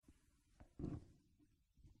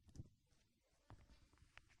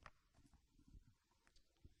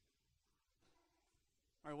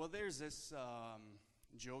All right, well, there's this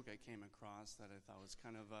joke I came across that I thought was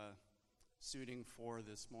kind of suiting for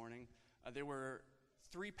this morning. There were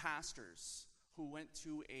three pastors who went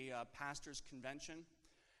to a pastor's convention,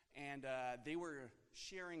 and they were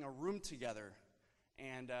sharing a room together.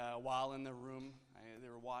 And while in the room, they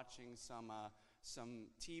were watching some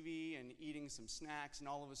TV and eating some snacks, and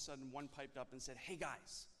all of a sudden one piped up and said, "Hey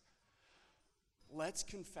guys, let's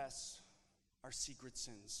confess our secret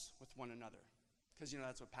sins with one another." Because,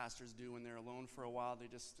 that's what pastors do when they're alone for a while. They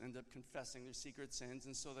just end up confessing their secret sins.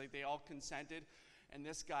 And so they all consented. And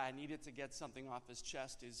this guy needed to get something off his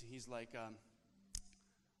chest. He's like,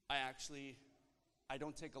 I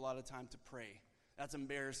don't take a lot of time to pray. That's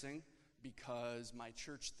embarrassing because my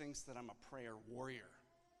church thinks that I'm a prayer warrior.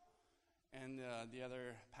 And the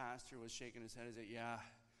other pastor was shaking his head and said, "Yeah,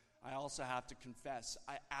 I also have to confess,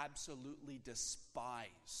 I absolutely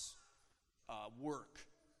despise work.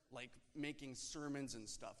 Like making sermons and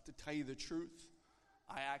stuff. To tell you the truth,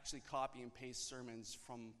 I actually copy and paste sermons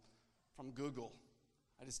from Google.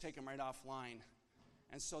 I just take them right offline."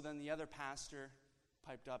 And so then the other pastor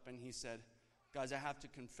piped up and he said, "Guys, I have to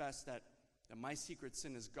confess that my secret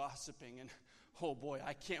sin is gossiping, and oh boy,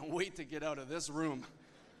 I can't wait to get out of this room."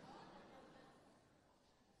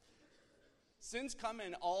 Sins come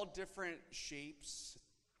in all different shapes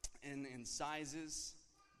and sizes,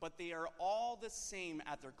 but they are all the same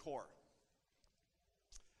at their core.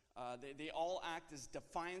 They all act as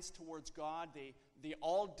defiance towards God. They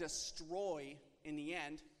all destroy in the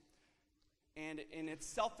end. And it's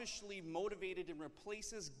selfishly motivated and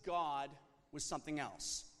replaces God with something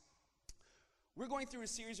else. We're going through a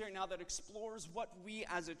series right now that explores what we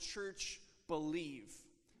as a church believe.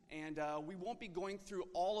 And we won't be going through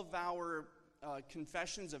all of our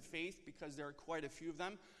confessions of faith because there are quite a few of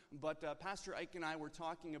them. But Pastor Ike and I were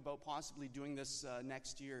talking about possibly doing this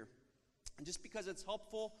next year. And just because it's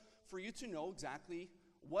helpful for you to know exactly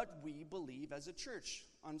what we believe as a church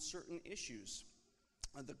on certain issues.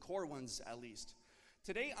 The core ones, at least.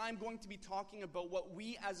 Today, I'm going to be talking about what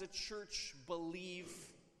we as a church believe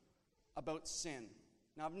about sin.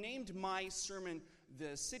 Now, I've named my sermon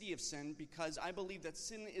The City of Sin because I believe that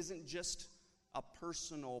sin isn't just a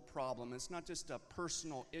personal problem. It's not just a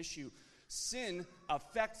personal issue. Sin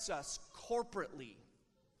affects us corporately.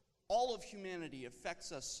 All of humanity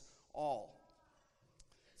affects us all.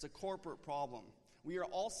 It's a corporate problem. We are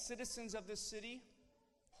all citizens of this city,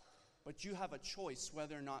 but you have a choice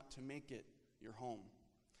whether or not to make it your home.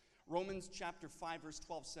 Romans chapter 5, verse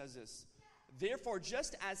 12 says this: "Therefore,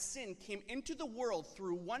 just as sin came into the world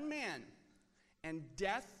through one man, and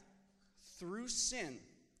death through sin,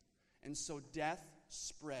 and so death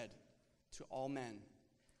spread to all men,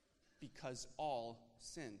 because all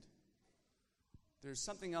sinned." There's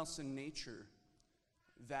something else in nature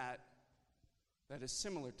that is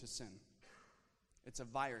similar to sin. It's a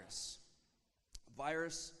virus. A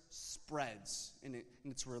virus spreads, and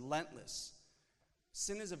it's relentless.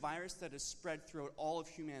 Sin is a virus that is spread throughout all of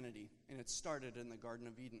humanity, and it started in the Garden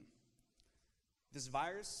of Eden. This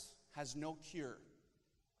virus has no cure.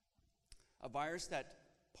 A virus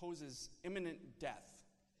that poses imminent death.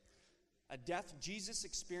 A death Jesus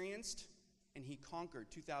experienced and he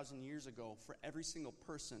conquered 2,000 years ago for every single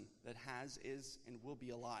person that has, is, and will be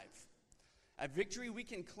alive. A victory we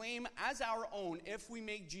can claim as our own if we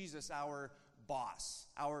make Jesus our boss,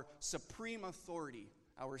 our supreme authority,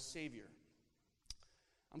 our Savior.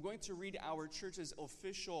 I'm going to read our church's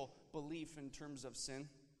official belief in terms of sin,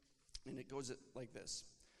 and it goes like this.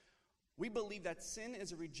 We believe that sin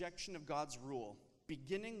is a rejection of God's rule,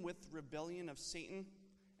 beginning with rebellion of Satan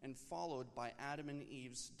and followed by Adam and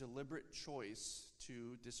Eve's deliberate choice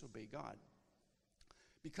to disobey God.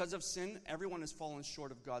 Because of sin, everyone has fallen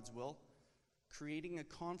short of God's will, creating a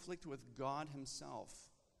conflict with God himself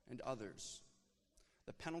and others.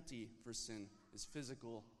 The penalty for sin is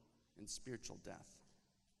physical and spiritual death.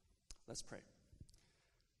 Let's pray.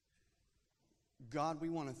 God, we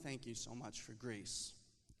want to thank you so much for grace,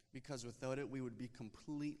 because without it, we would be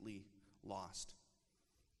completely lost.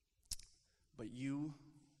 But you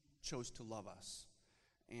chose to love us.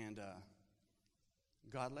 And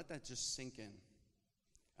God, let that just sink in.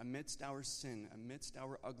 Amidst our sin, amidst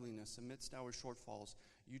our ugliness, amidst our shortfalls,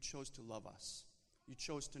 you chose to love us. You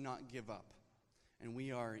chose to not give up. And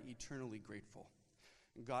we are eternally grateful.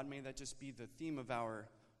 And God, may that just be the theme of our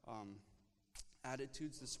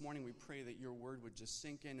attitudes this morning. We pray that your word would just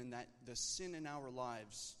sink in and that the sin in our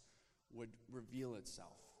lives would reveal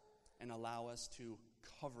itself and allow us to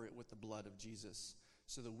cover it with the blood of Jesus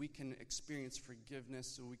so that we can experience forgiveness,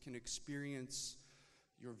 so we can experience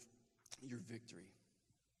your victory.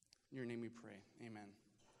 In your name we pray. Amen.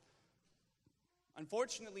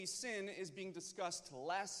 Unfortunately, sin is being discussed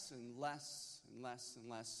less and less and less and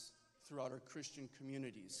less throughout our Christian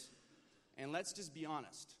communities. And let's just be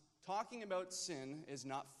honest. Talking about sin is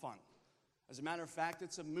not fun. As a matter of fact,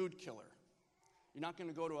 it's a mood killer. You're not going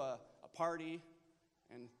to go to a party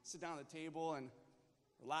and sit down at the table and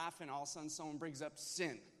laugh, and all of a sudden someone brings up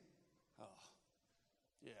sin. Oh,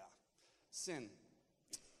 yeah, sin.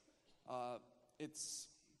 It's,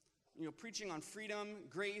 preaching on freedom,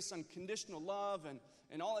 grace, unconditional love,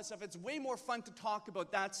 and all that stuff. It's way more fun to talk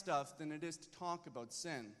about that stuff than it is to talk about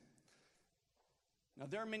sin. Now,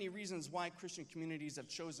 there are many reasons why Christian communities have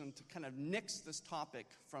chosen to kind of nix this topic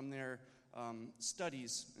from their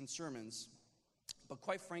studies and sermons. But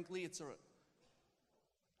quite frankly,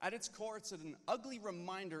 at its core, it's an ugly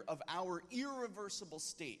reminder of our irreversible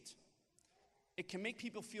state. It can make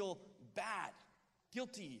people feel bad,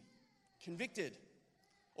 guilty, convicted.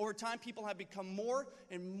 Over time, people have become more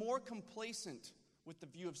and more complacent with the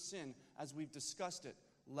view of sin as we've discussed it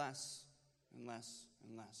less and less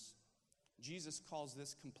and less. Jesus calls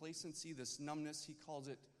this complacency, this numbness, he calls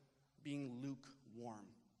it being lukewarm.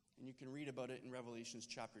 And you can read about it in Revelations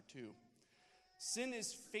chapter 2. Sin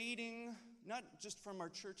is fading, not just from our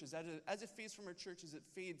churches. As it fades from our churches, it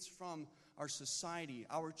fades from our society.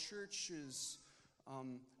 Our churches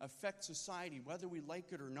affect society, whether we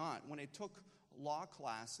like it or not. When I took law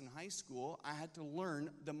class in high school, I had to learn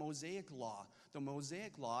the Mosaic Law. The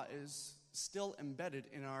Mosaic Law is still embedded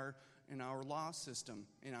in our law system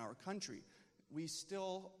in our country. We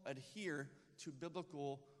still adhere to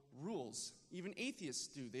biblical rules. Even atheists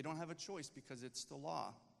do. They don't have a choice because it's the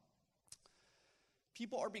law.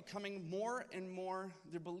 People are becoming more and more,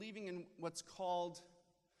 they're believing in what's called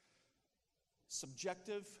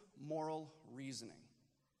subjective moral reasoning.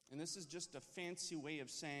 And this is just a fancy way of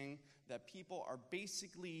saying that people are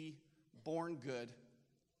basically born good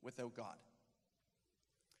without God.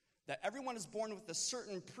 That everyone is born with a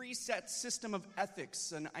certain preset system of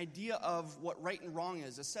ethics, an idea of what right and wrong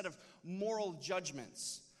is, a set of moral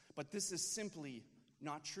judgments. But this is simply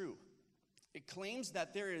not true. It claims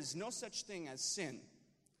that there is no such thing as sin.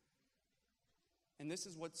 And this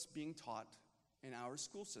is what's being taught in our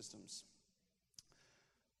school systems.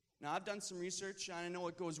 Now, I've done some research, and I know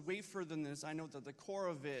it goes way further than this. I know that the core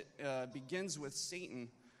of it begins with Satan,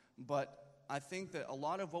 but I think that a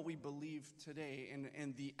lot of what we believe today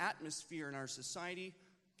and the atmosphere in our society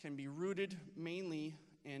can be rooted mainly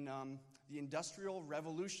in the Industrial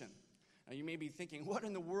Revolution. Now, you may be thinking, what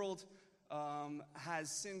in the world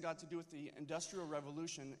has sin got to do with the Industrial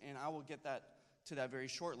Revolution? And I will get to that very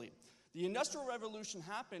shortly. The Industrial Revolution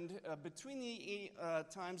happened between the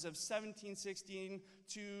times of 1716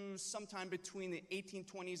 to sometime between the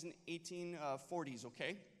 1820s and 1840s,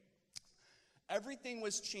 okay? Everything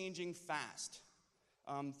was changing fast.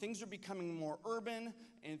 Things were becoming more urban,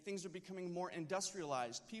 and things were becoming more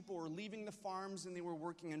industrialized. People were leaving the farms, and they were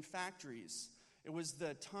working in factories. It was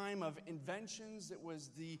the time of inventions. It was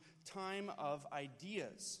the time of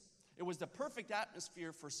ideas. It was the perfect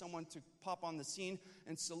atmosphere for someone to pop on the scene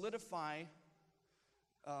and solidify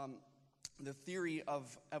the theory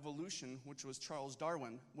of evolution, which was Charles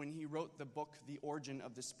Darwin, when he wrote the book, The Origin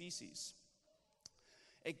of the Species.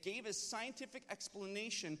 It gave a scientific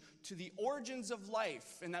explanation to the origins of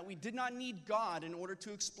life and that we did not need God in order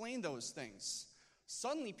to explain those things.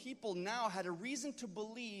 Suddenly, people now had a reason to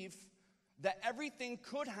believe that everything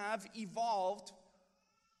could have evolved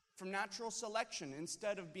from natural selection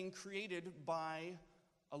instead of being created by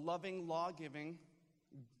a loving, law-giving,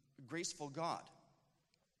 graceful God.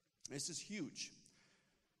 This is huge.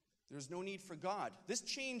 There's no need for God. This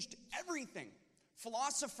changed everything.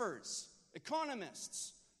 Philosophers,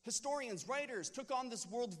 economists, historians, writers took on this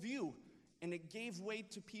worldview, and it gave way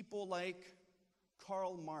to people like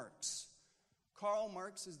Karl Marx. Karl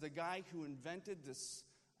Marx is the guy who invented this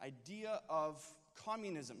idea of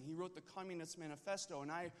communism. He wrote the Communist Manifesto,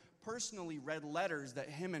 and I personally read letters that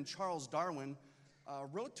him and Charles Darwin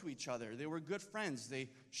wrote to each other. They were good friends. They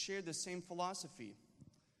shared the same philosophy.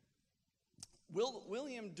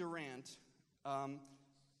 William Durant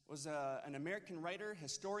was an American writer,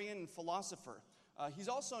 historian, and philosopher. He's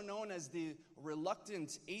also known as the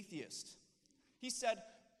reluctant atheist. He said,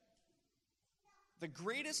 "The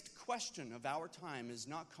greatest question of our time is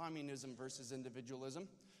not communism versus individualism,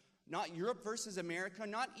 not Europe versus America,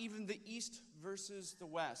 not even the East versus the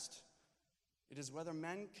West. It is whether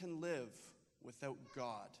men can live without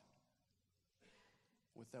God,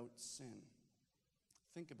 without sin."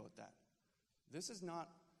 Think about that. This is not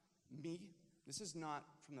me. This is not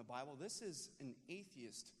from the Bible. This is an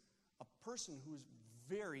atheist, a person who is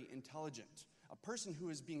very intelligent, a person who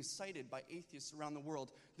is being cited by atheists around the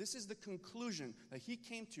world. This is the conclusion that he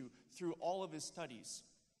came to through all of his studies.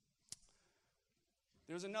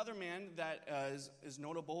 There's another man that is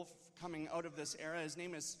notable coming out of this era. His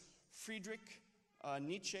name is Friedrich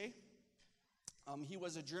Nietzsche. He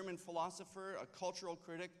was a German philosopher, a cultural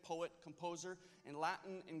critic, poet, composer, and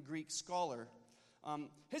Latin and Greek scholar.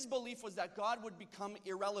 His belief was that God would become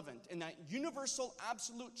irrelevant and that universal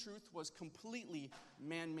absolute truth was completely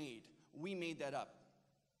man-made. We made that up.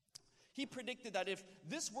 He predicted that if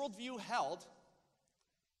this worldview held,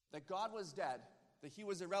 that God was dead, that he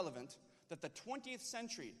was irrelevant, that the 20th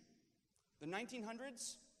century, the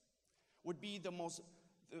 1900s,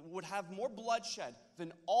 would have more bloodshed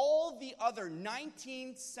than all the other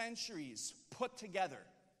 19 centuries put together,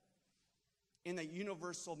 and that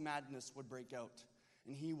universal madness would break out.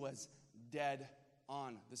 And he was dead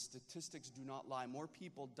on. The statistics do not lie. More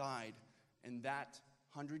people died in that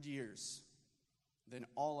 100 years than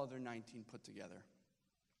all other 19 put together.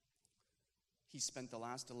 He spent the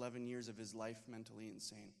last 11 years of his life mentally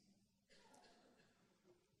insane.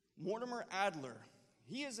 Mortimer Adler,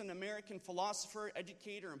 he is an American philosopher,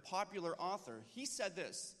 educator, and popular author. He said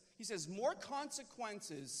this. He says, more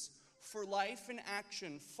consequences for life and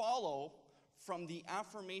action follow from the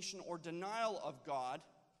affirmation or denial of God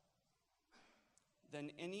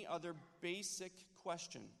than any other basic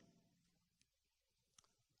question.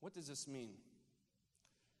 What does this mean?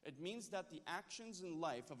 It means that the actions in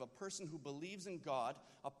life of a person who believes in God,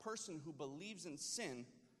 a person who believes in sin,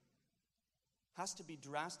 has to be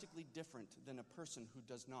drastically different than a person who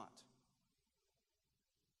does not.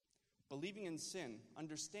 Believing in sin,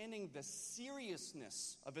 understanding the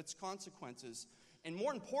seriousness of its consequences, and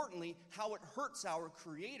more importantly, how it hurts our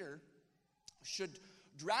Creator, should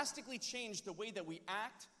drastically change the way that we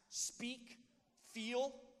act, speak,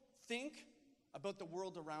 feel, think about the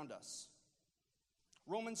world around us.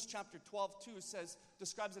 Romans chapter 12:2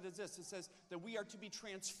 describes it as this. It says that we are to be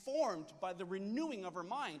transformed by the renewing of our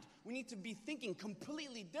mind. We need to be thinking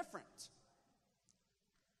completely different.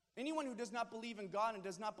 Anyone who does not believe in God and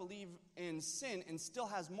does not believe in sin and still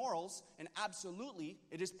has morals, and absolutely,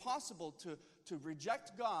 it is possible to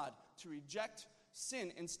reject God, to reject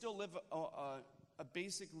sin, and still live a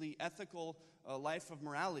basically ethical life of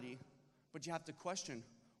morality. But you have to question,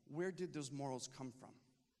 where did those morals come from?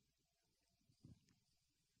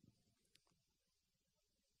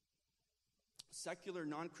 Secular,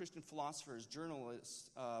 non-Christian philosophers, journalists,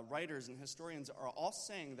 writers, and historians are all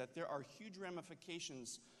saying that there are huge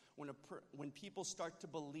ramifications when people start to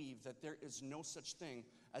believe that there is no such thing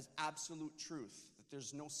as absolute truth, that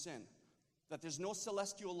there's no sin, that there's no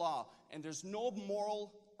celestial law, and there's no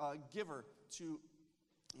moral giver to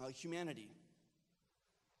humanity,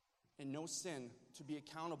 and no sin to be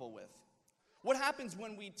accountable with. What happens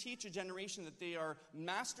when we teach a generation that they are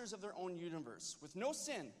masters of their own universe, with no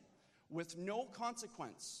sin, with no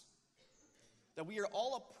consequence, that we are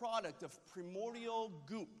all a product of primordial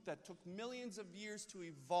goop that took millions of years to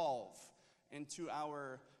evolve into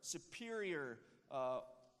our superior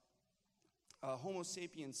Homo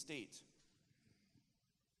sapien state,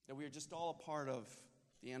 that we are just all a part of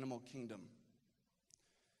the animal kingdom?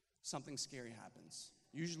 Something scary happens,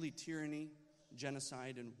 usually tyranny,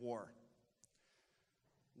 genocide, and war.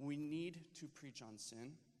 We need to preach on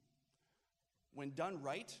sin. When done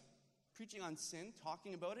right, preaching on sin,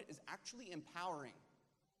 talking about it, is actually empowering.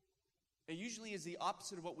 It usually is the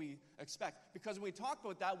opposite of what we expect. Because when we talk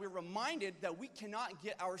about that, we're reminded that we cannot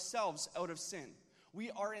get ourselves out of sin.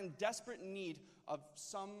 We are in desperate need of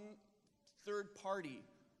some third party,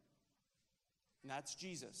 and that's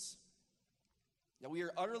Jesus. That we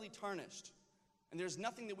are utterly tarnished, and there's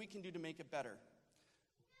nothing that we can do to make it better.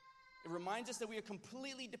 It reminds us that we are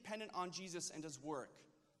completely dependent on Jesus and his work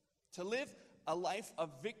to live a life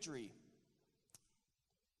of victory,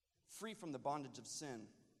 free from the bondage of sin.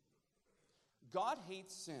 God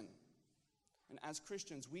hates sin, and as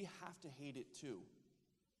Christians, we have to hate it too.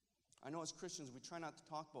 I know as Christians, we try not to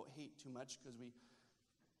talk about hate too much because we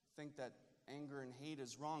think that anger and hate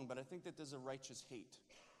is wrong, but I think that there's a righteous hate,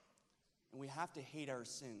 and we have to hate our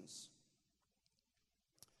sins.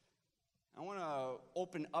 I want to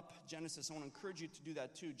open up Genesis. I want to encourage you to do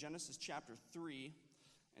that too. Genesis chapter 3,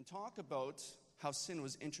 and talk about how sin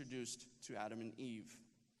was introduced to Adam and Eve.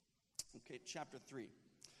 Okay, chapter 3.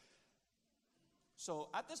 So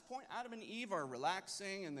at this point, Adam and Eve are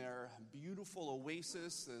relaxing in their beautiful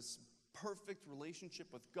oasis, this perfect relationship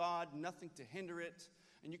with God, nothing to hinder it.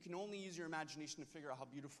 And you can only use your imagination to figure out how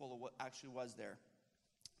beautiful it actually was there.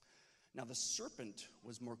 Now the serpent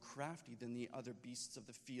was more crafty than the other beasts of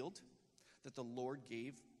the field that the Lord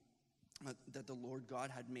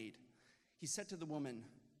God had made. He said to the woman,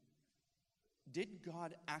 "Did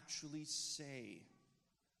God actually say,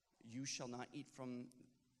 'You shall not eat from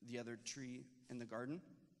the other tree in the garden?'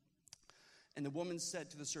 And the woman said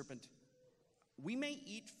to the serpent, 'We may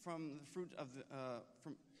eat from the fruit of the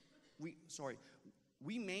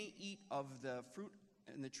we may eat of the fruit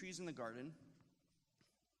and the trees in the garden,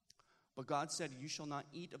 but God said, "You shall not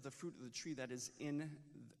eat of the fruit of the tree that is in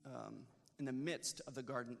the midst of the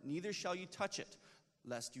garden, neither shall you touch it,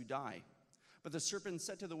 lest you die." But the serpent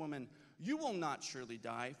said to the woman, "You will not surely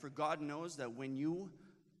die, for God knows that when you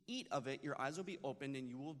eat of it, your eyes will be opened, and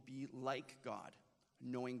you will be like God,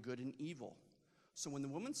 knowing good and evil." So when the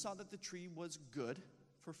woman saw that the tree was good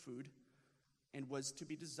for food, and was to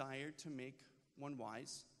be desired to make one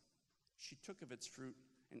wise, she took of its fruit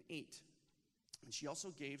and ate. And she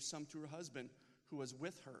also gave some to her husband who was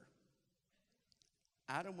with her.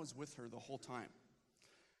 Adam was with her the whole time.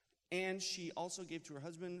 And she also gave to her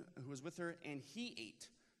husband who was with her, and he ate.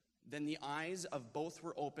 Then the eyes of both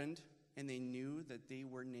were opened, and they knew that they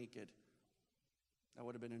were naked. That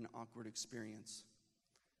would have been an awkward experience.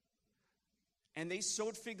 And they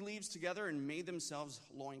sewed fig leaves together and made themselves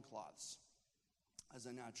loincloths as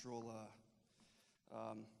a natural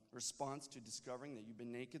response to discovering that you've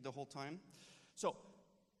been naked the whole time. So,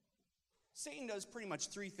 Satan does pretty much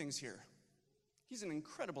three things here. He's an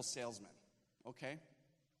incredible salesman, okay?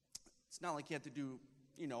 It's not like he had to do,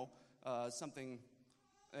 something.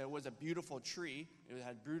 It was a beautiful tree. It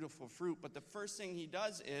had beautiful fruit. But the first thing he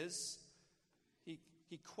does is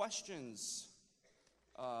he questions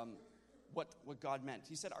what God meant.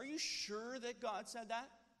 He said, "Are you sure that God said that?"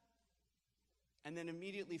 And then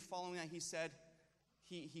immediately following that, he said,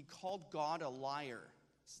 he called God a liar.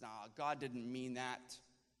 He said, "Nah, God didn't mean that."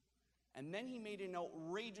 And then he made an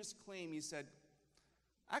outrageous claim. He said,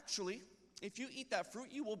 "Actually, if you eat that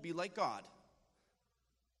fruit, you will be like God."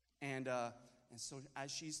 And so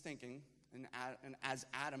as she's thinking, and as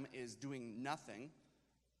Adam is doing nothing,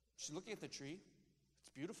 she's looking at the tree. It's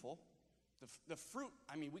beautiful. The fruit,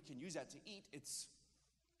 we can use that to eat.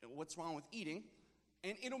 What's wrong with eating?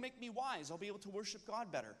 And it'll make me wise. I'll be able to worship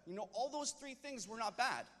God better. All those three things were not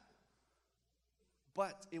bad.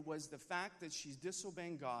 But it was the fact that she's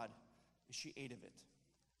disobeying God, and she ate of it.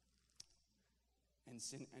 And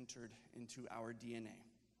sin entered into our DNA.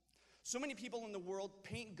 So many people in the world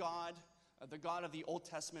paint God, the God of the Old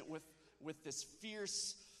Testament, with this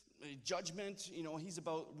fierce judgment. He's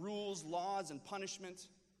about rules, laws, and punishment.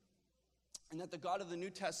 And that the God of the New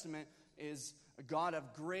Testament is a God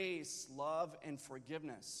of grace, love, and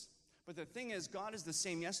forgiveness. But the thing is, God is the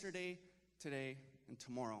same yesterday, today, and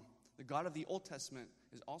tomorrow. The God of the Old Testament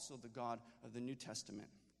is also the God of the New Testament.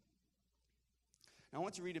 Now, I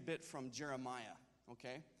want to read a bit from Jeremiah,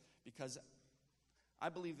 okay? Because I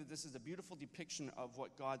believe that this is a beautiful depiction of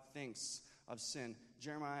what God thinks of sin.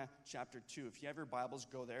 Jeremiah chapter 2. If you have your Bibles,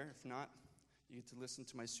 go there. If not, you get to listen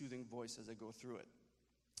to my soothing voice as I go through it.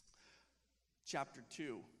 Chapter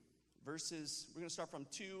 2. We're going to start from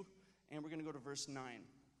 2, and we're going to go to verse 9.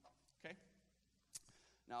 Okay?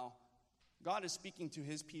 Now, God is speaking to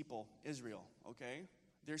his people, Israel, okay?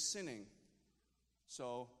 They're sinning.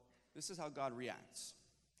 So, this is how God reacts.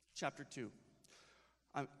 Chapter 2,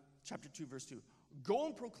 verse 2. "Go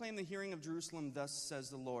and proclaim the hearing of Jerusalem, thus says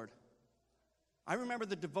the Lord. I remember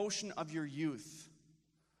the devotion of your youth,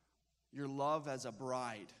 your love as a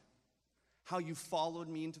bride, how you followed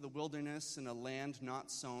me into the wilderness in a land not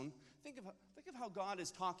sown." Think of how God is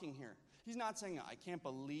talking here. He's not saying, "I can't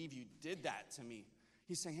believe you did that to me."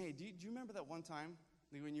 He's saying, "Hey, do you remember that one time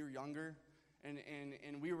when you were younger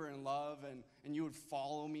and we were in love and you would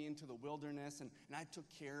follow me into the wilderness and I took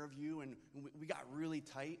care of you and we got really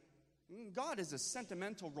tight?" God is a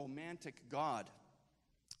sentimental, romantic God.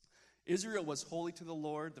 Israel was holy to the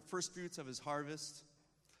Lord, the first fruits of his harvest.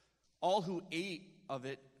 All who ate of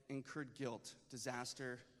it incurred guilt.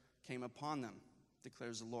 Disaster came upon them,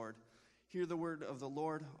 declares the Lord. "Hear the word of the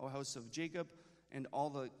Lord, O house of Jacob, and all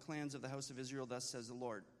the clans of the house of Israel, thus says the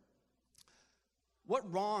Lord. What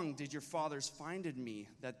wrong did your fathers find in me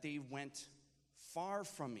that they went far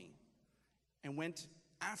from me and went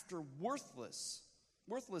after worthlessness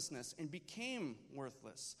and became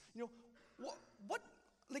worthless?"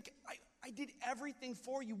 I did everything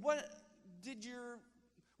for you. What did you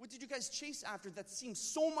guys chase after that seems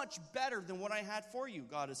so much better than what I had for you?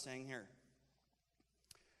 God is saying here.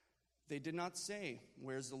 "They did not say,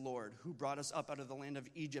 'Where's the Lord, who brought us up out of the land of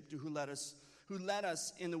Egypt, who led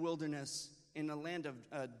us in the wilderness, in a land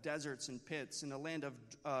of deserts and pits, in a land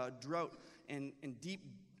of drought and deep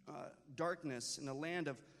darkness, in a land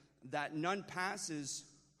of that none passes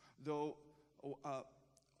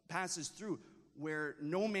through. where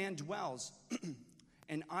no man dwells.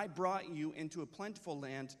 And I brought you into a plentiful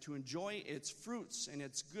land to enjoy its fruits and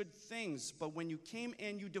its good things. But when you came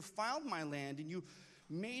in, you defiled my land, and you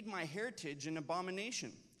made my heritage an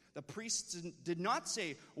abomination. The priests did not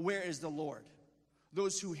say, 'Where is the Lord?'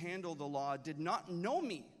 Those who handle the law did not know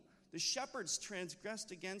me. The shepherds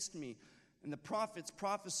transgressed against me, and the prophets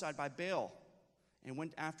prophesied by Baal, and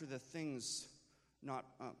went after the things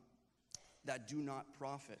that do not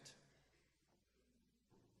profit."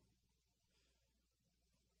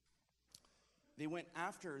 They went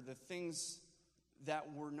after the things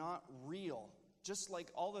that were not real, just like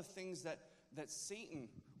all the things that Satan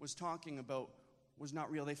was talking about was not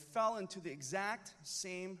real. They fell into the exact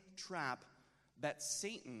same trap that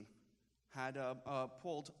Satan had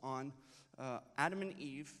pulled on Adam and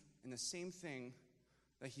Eve, and the same thing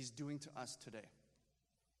that he's doing to us today.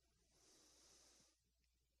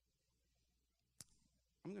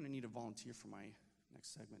 I'm going to need a volunteer for my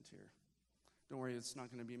next segment here. Don't worry, it's not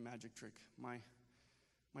going to be a magic trick. My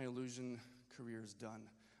illusion career is done.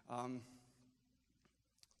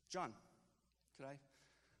 John, could I?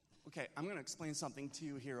 Okay, I'm going to explain something to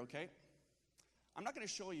you here, okay? I'm not going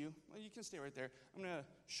to show you. Well, you can stay right there. I'm going to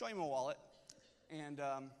show you my wallet. And do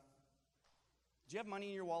you have money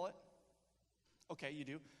in your wallet? Okay, you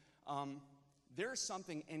do. There's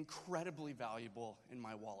something incredibly valuable in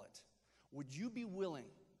my wallet. Would you be willing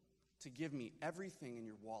to give me everything in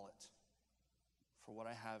your wallet for what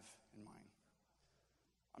I have in mine?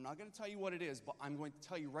 I'm not going to tell you what it is, but I'm going to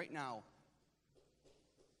tell you right now,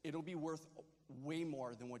 it'll be worth way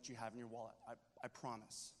more than what you have in your wallet. I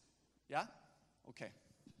promise. Yeah? Okay.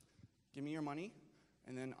 Give me your money,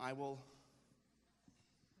 and then I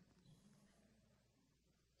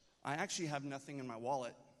actually have nothing in my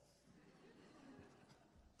wallet.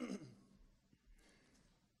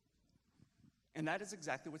 And that is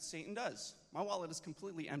exactly what Satan does. My wallet is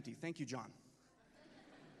completely empty. Thank you, John.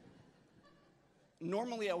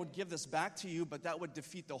 Normally, I would give this back to you, but that would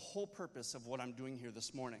defeat the whole purpose of what I'm doing here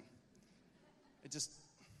this morning.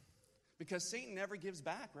 Because Satan never gives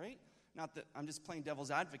back, right? Not that I'm just playing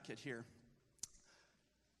devil's advocate here.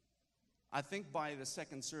 I think by the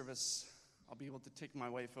second service, I'll be able to take my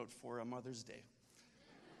wife out for a Mother's Day.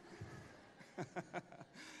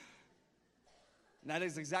 And that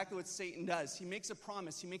is exactly what Satan does. He makes a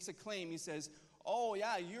promise. He makes a claim. He says, "Oh,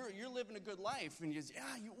 yeah, you're living a good life." And he goes,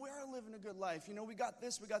 "Yeah, we are living a good life. You know, we got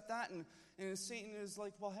this, we got that." And Satan is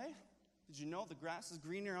like, "Well, hey, did you know the grass is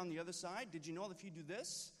greener on the other side? Did you know that if you do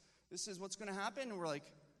this, this is what's going to happen?" And we're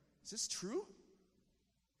like, "Is this true?"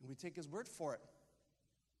 And we take his word for it.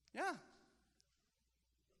 Yeah.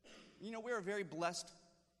 You know, we're a very blessed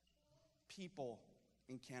people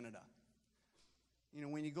in Canada. You know,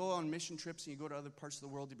 when you go on mission trips and you go to other parts of the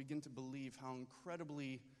world, you begin to believe how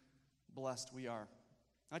incredibly blessed we are.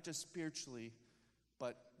 Not just spiritually,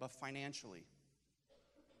 but financially.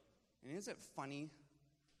 And isn't it funny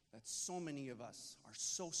that so many of us are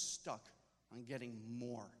so stuck on getting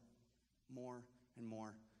more and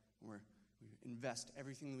more. We invest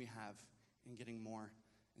everything we have in getting more.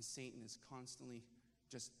 And Satan is constantly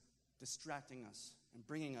just distracting us and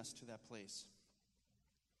bringing us to that place.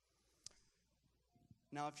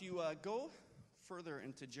 Now, if you go further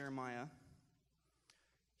into Jeremiah,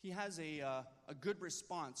 he has a good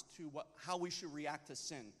response to how we should react to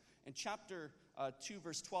sin. In chapter 2,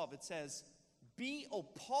 verse 12, it says, Be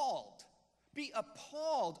appalled,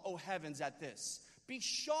 O heavens, at this. Be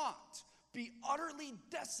shocked, be utterly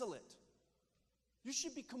desolate. You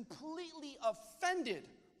should be completely offended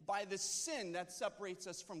by the sin that separates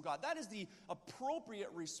us from God. That is the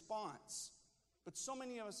appropriate response. But so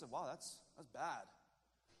many of us say, wow, that's bad.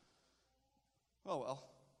 Oh, well,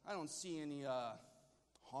 I don't see any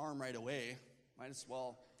harm right away. Might as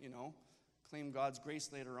well, claim God's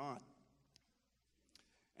grace later on.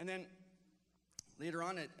 And then later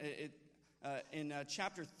on, in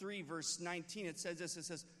chapter 3, verse 19, it says this. It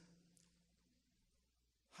says,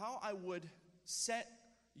 how I would set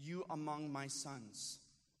you among my sons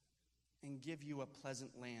and give you a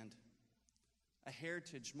pleasant land, a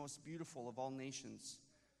heritage most beautiful of all nations.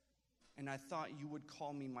 And I thought you would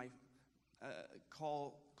call me my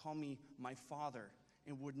father,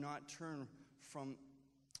 and would not turn from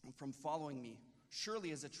following me.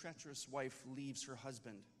 Surely as a treacherous wife leaves her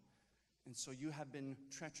husband, and so you have been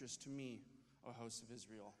treacherous to me, O house of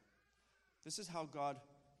Israel. This is how God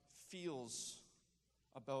feels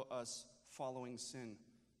about us following sin.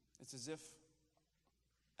 It's as if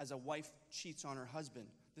as a wife cheats on her husband.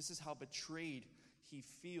 This is how betrayed he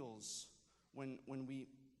feels when we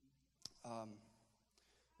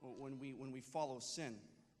follow sin.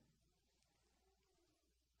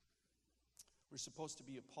 We're supposed to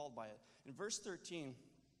be appalled by it. In verse 13,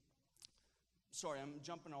 sorry, I'm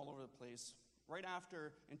jumping all over the place. Right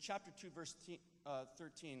after, in chapter 2, verse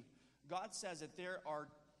 13, God says that there are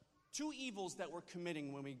two evils that we're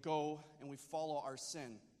committing when we go and we follow our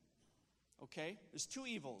sin. Okay? There's two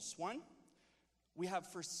evils. One,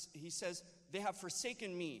 he says, they have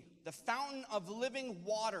forsaken me, the fountain of living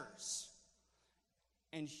waters,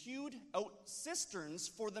 and hewed out cisterns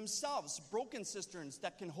for themselves, broken cisterns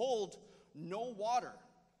that can hold no water.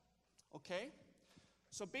 Okay?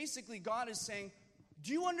 So basically, God is saying,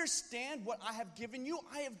 do you understand what I have given you?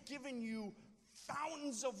 I have given you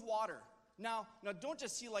fountains of water. Now don't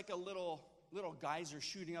just see like a little geyser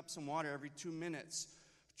shooting up some water every 2 minutes.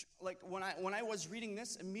 Like when I was reading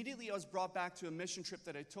this, immediately I was brought back to a mission trip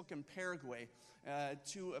that I took in Paraguay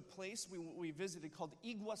to a place we visited called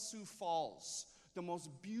Iguazu Falls, the most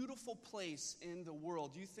beautiful place in the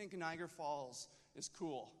world. You think Niagara Falls is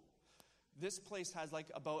cool? This place has like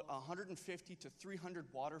about 150 to 300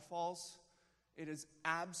 waterfalls. It is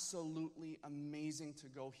absolutely amazing to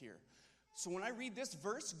go here. So when I read this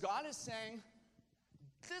verse, God is saying,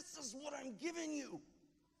 this is what I'm giving you.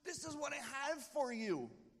 This is what I have for you.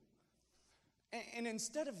 And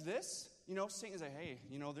instead of this, Satan is like, hey,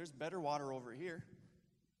 there's better water over here.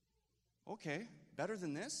 Okay, better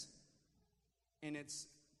than this? And it's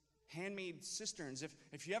handmade cisterns.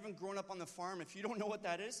 If you haven't grown up on the farm, if you don't know what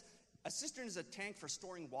that is, a cistern is a tank for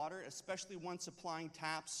storing water, especially one supplying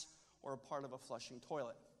taps or a part of a flushing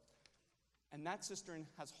toilet. And that cistern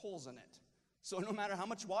has holes in it. So no matter how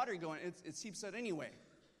much water you go in, it seeps out anyway.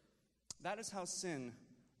 That is how sin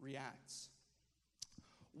reacts.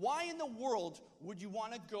 Why in the world would you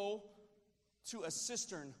want to go to a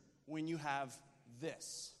cistern when you have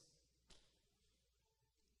this?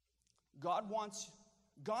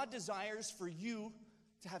 God desires for you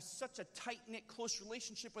to have such a tight-knit, close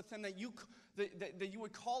relationship with Him that you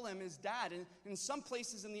would call Him His dad. And in some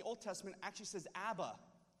places in the Old Testament, it actually says Abba,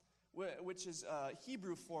 which is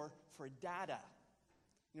Hebrew for dada.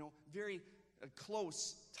 Very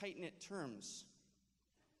close, tight-knit terms.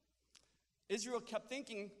 Israel kept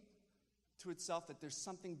thinking to itself that there's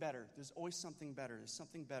something better. There's always something better. There's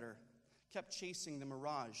something better. Kept chasing the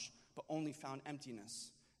mirage, but only found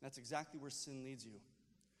emptiness. And that's exactly where sin leads you.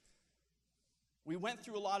 We went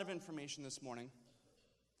through a lot of information this morning.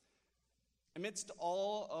 Amidst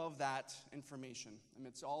all of that information,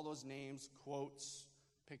 amidst all those names, quotes,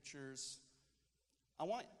 pictures, I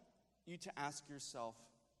want you to ask yourself,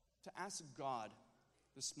 to ask God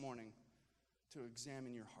this morning to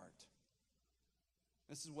examine your heart.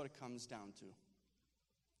 This is what it comes down to.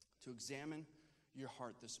 To examine your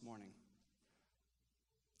heart this morning.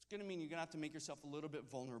 It's going to mean you're going to have to make yourself a little bit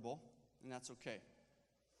vulnerable, and that's okay.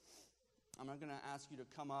 I'm not going to ask you to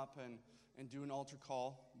come up and do an altar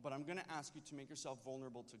call, but I'm going to ask you to make yourself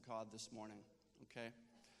vulnerable to God this morning, okay?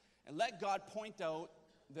 And let God point out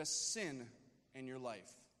the sin in your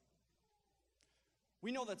life.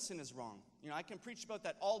 We know that sin is wrong. I can preach about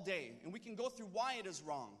that all day, and we can go through why it is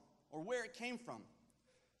wrong or where it came from.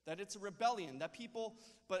 That it's a rebellion, that people,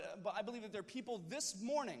 but I believe that there are people this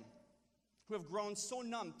morning who have grown so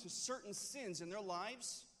numb to certain sins in their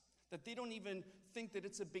lives that they don't even think that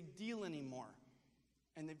it's a big deal anymore.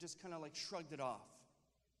 And they've just kind of like shrugged it off.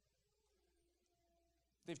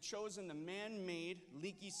 They've chosen the man-made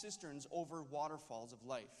leaky cisterns over waterfalls of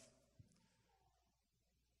life.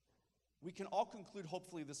 We can all conclude,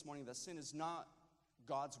 hopefully, this morning that sin is not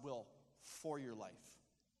God's will for your life.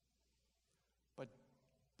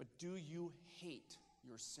 But do you hate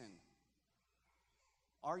your sin?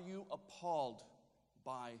 Are you appalled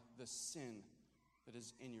by the sin that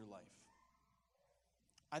is in your life?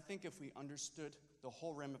 I think if we understood the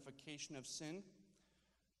whole ramification of sin,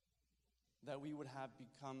 that we would have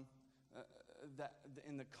become, that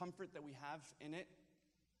in the comfort that we have in it,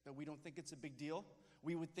 that we don't think it's a big deal,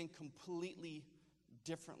 we would think completely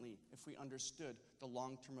differently if we understood the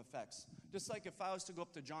long-term effects. Just like if I was to go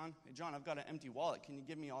up to John, hey John, I've got an empty wallet. Can you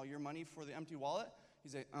give me all your money for the empty wallet?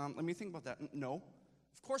 He's like, let me think about that. No,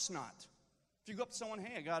 of course not. If you go up to someone,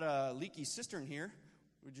 hey, I got a leaky cistern here.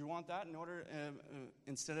 Would you want that in order,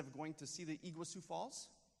 instead of going to see the Iguazu Falls?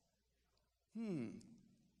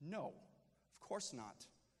 No, of course not.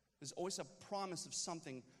 There's always a promise of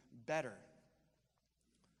something better.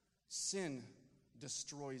 Sin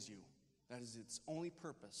destroys you. That is its only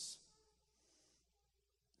purpose.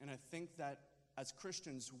 And I think that as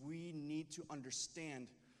Christians, we need to understand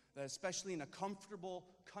that especially in a comfortable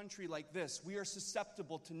country like this, we are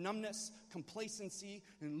susceptible to numbness, complacency,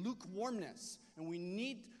 and lukewarmness. And we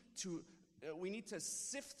need to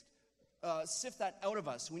sift that out of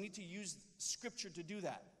us. We need to use Scripture to do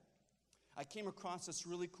that. I came across this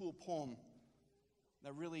really cool poem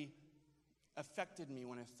that really affected me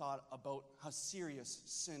when I thought about how serious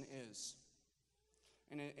sin is.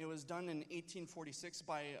 And it was done in 1846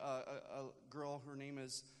 by a girl. Her name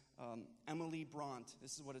is Emily Bront.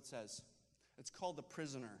 This is what it says. It's called The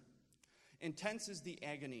Prisoner. Intense is the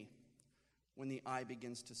agony when the eye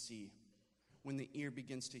begins to see, when the ear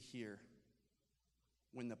begins to hear,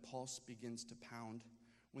 when the pulse begins to pound,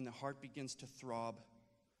 when the heart begins to throb,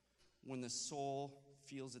 when the soul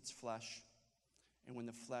feels its flesh, and when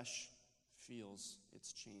the flesh feels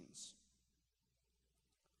its chains.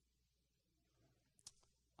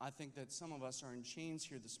 I think that some of us are in chains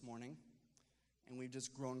here this morning, and we've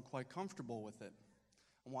just grown quite comfortable with it.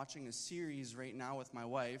 I'm watching a series right now with my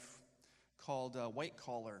wife called White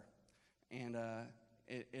Collar, and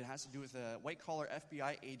it has to do with a white-collar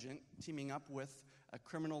FBI agent teaming up with a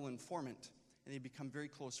criminal informant, and they become very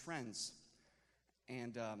close friends.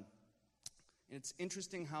 And it's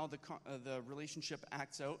interesting how the relationship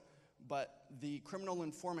acts out, but the criminal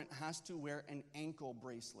informant has to wear an ankle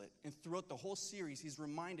bracelet. And throughout the whole series, he's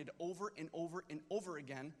reminded over and over and over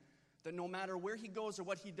again that no matter where he goes or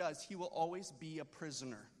what he does, he will always be a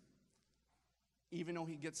prisoner. Even though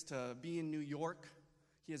he gets to be in New York,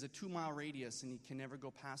 he has a 2-mile radius and he can never go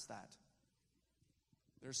past that.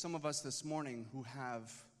 There's some of us this morning who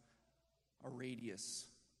have a radius.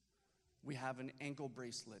 We have an ankle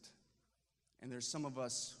bracelet. And there's some of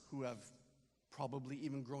us who have probably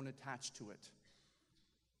even grown attached to it.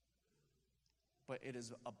 But it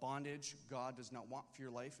is a bondage God does not want for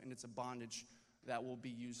your life, and it's a bondage that will be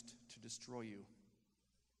used to destroy you.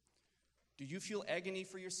 Do you feel agony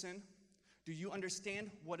for your sin? Do you understand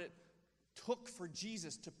what it took for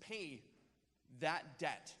Jesus to pay that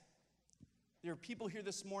debt? There are people here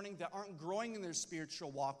this morning that aren't growing in their spiritual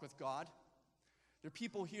walk with God. There are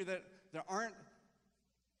people here that aren't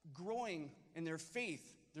growing in their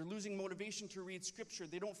faith. They're losing motivation to read Scripture.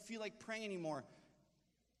 They don't feel like praying anymore.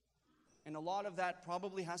 And a lot of that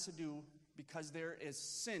probably has to do because there is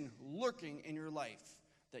sin lurking in your life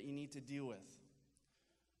that you need to deal with.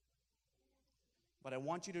 But I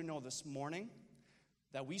want you to know this morning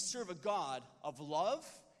that we serve a God of love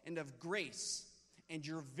and of grace. And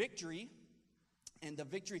your victory, and the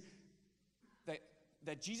victory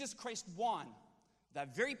that Jesus Christ won,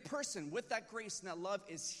 that very person with that grace and that love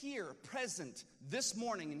is here, present this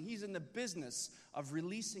morning, and he's in the business of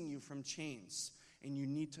releasing you from chains. And you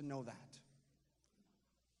need to know that.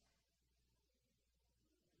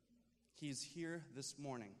 He is here this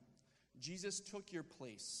morning. Jesus took your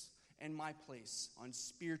place and my place on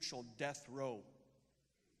spiritual death row.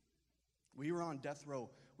 We were on death row.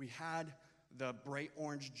 We had the bright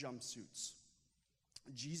orange jumpsuits.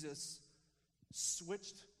 Jesus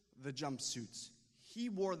switched the jumpsuits. He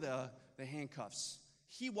wore the handcuffs.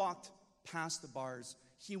 He walked past the bars.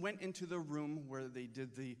 He went into the room where they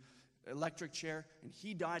did the electric chair, and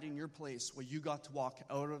he died in your place where you got to walk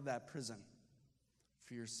out of that prison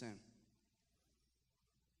for your sin.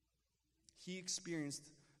 He experienced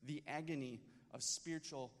the agony of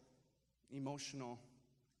spiritual, emotional,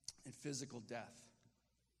 and physical death.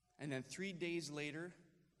 And then 3 days later,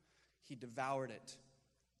 he devoured it.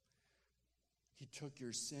 He took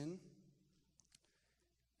your sin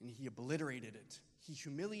and he obliterated it. He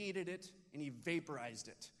humiliated it and he vaporized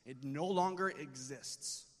it. It no longer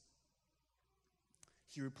exists.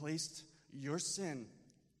 He replaced your sin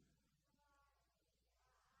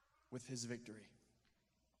with his victory.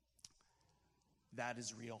 That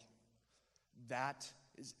is real. That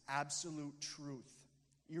is absolute truth,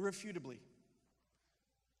 irrefutably.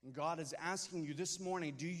 And God is asking you this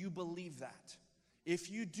morning, do you believe that?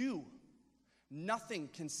 If you do, nothing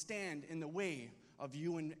can stand in the way of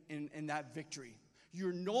you in that victory.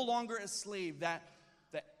 You're no longer a slave. That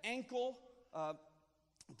the ankle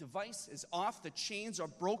device is off. The chains are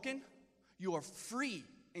broken. You are free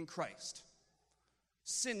in Christ.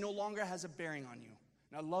 Sin no longer has a bearing on you.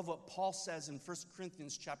 And I love what Paul says in 1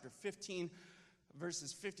 Corinthians chapter 15,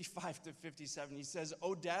 verses 55 to 57. He says,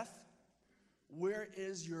 "O death, where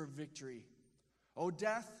is your victory? O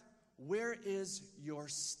death, where is your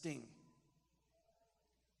sting?"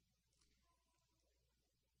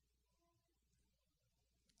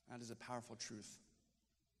 That is a powerful truth.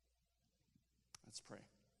 Let's pray.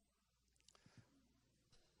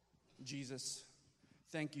 Jesus,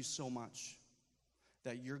 thank you so much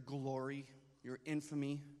that your glory, your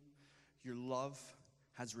infamy, your love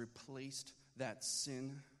has replaced that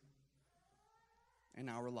sin in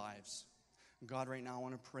our lives. God, right now I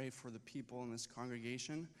want to pray for the people in this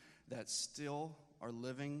congregation that still are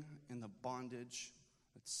living in the bondage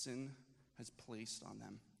that sin has placed on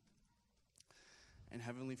them. And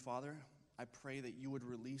Heavenly Father, I pray that you would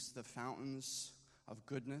release the fountains of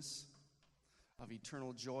goodness, of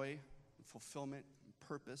eternal joy, and fulfillment, and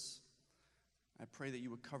purpose. I pray that you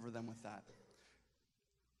would cover them with that.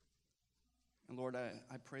 And Lord,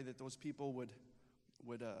 I pray that those people would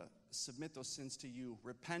submit those sins to you,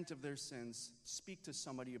 repent of their sins, speak to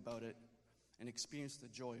somebody about it, and experience the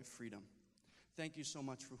joy of freedom. Thank you so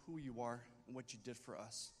much for who you are and what you did for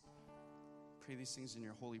us. Pray these things in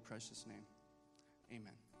your holy, precious name.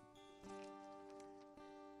 Amen.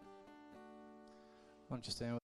 Why don't you stand with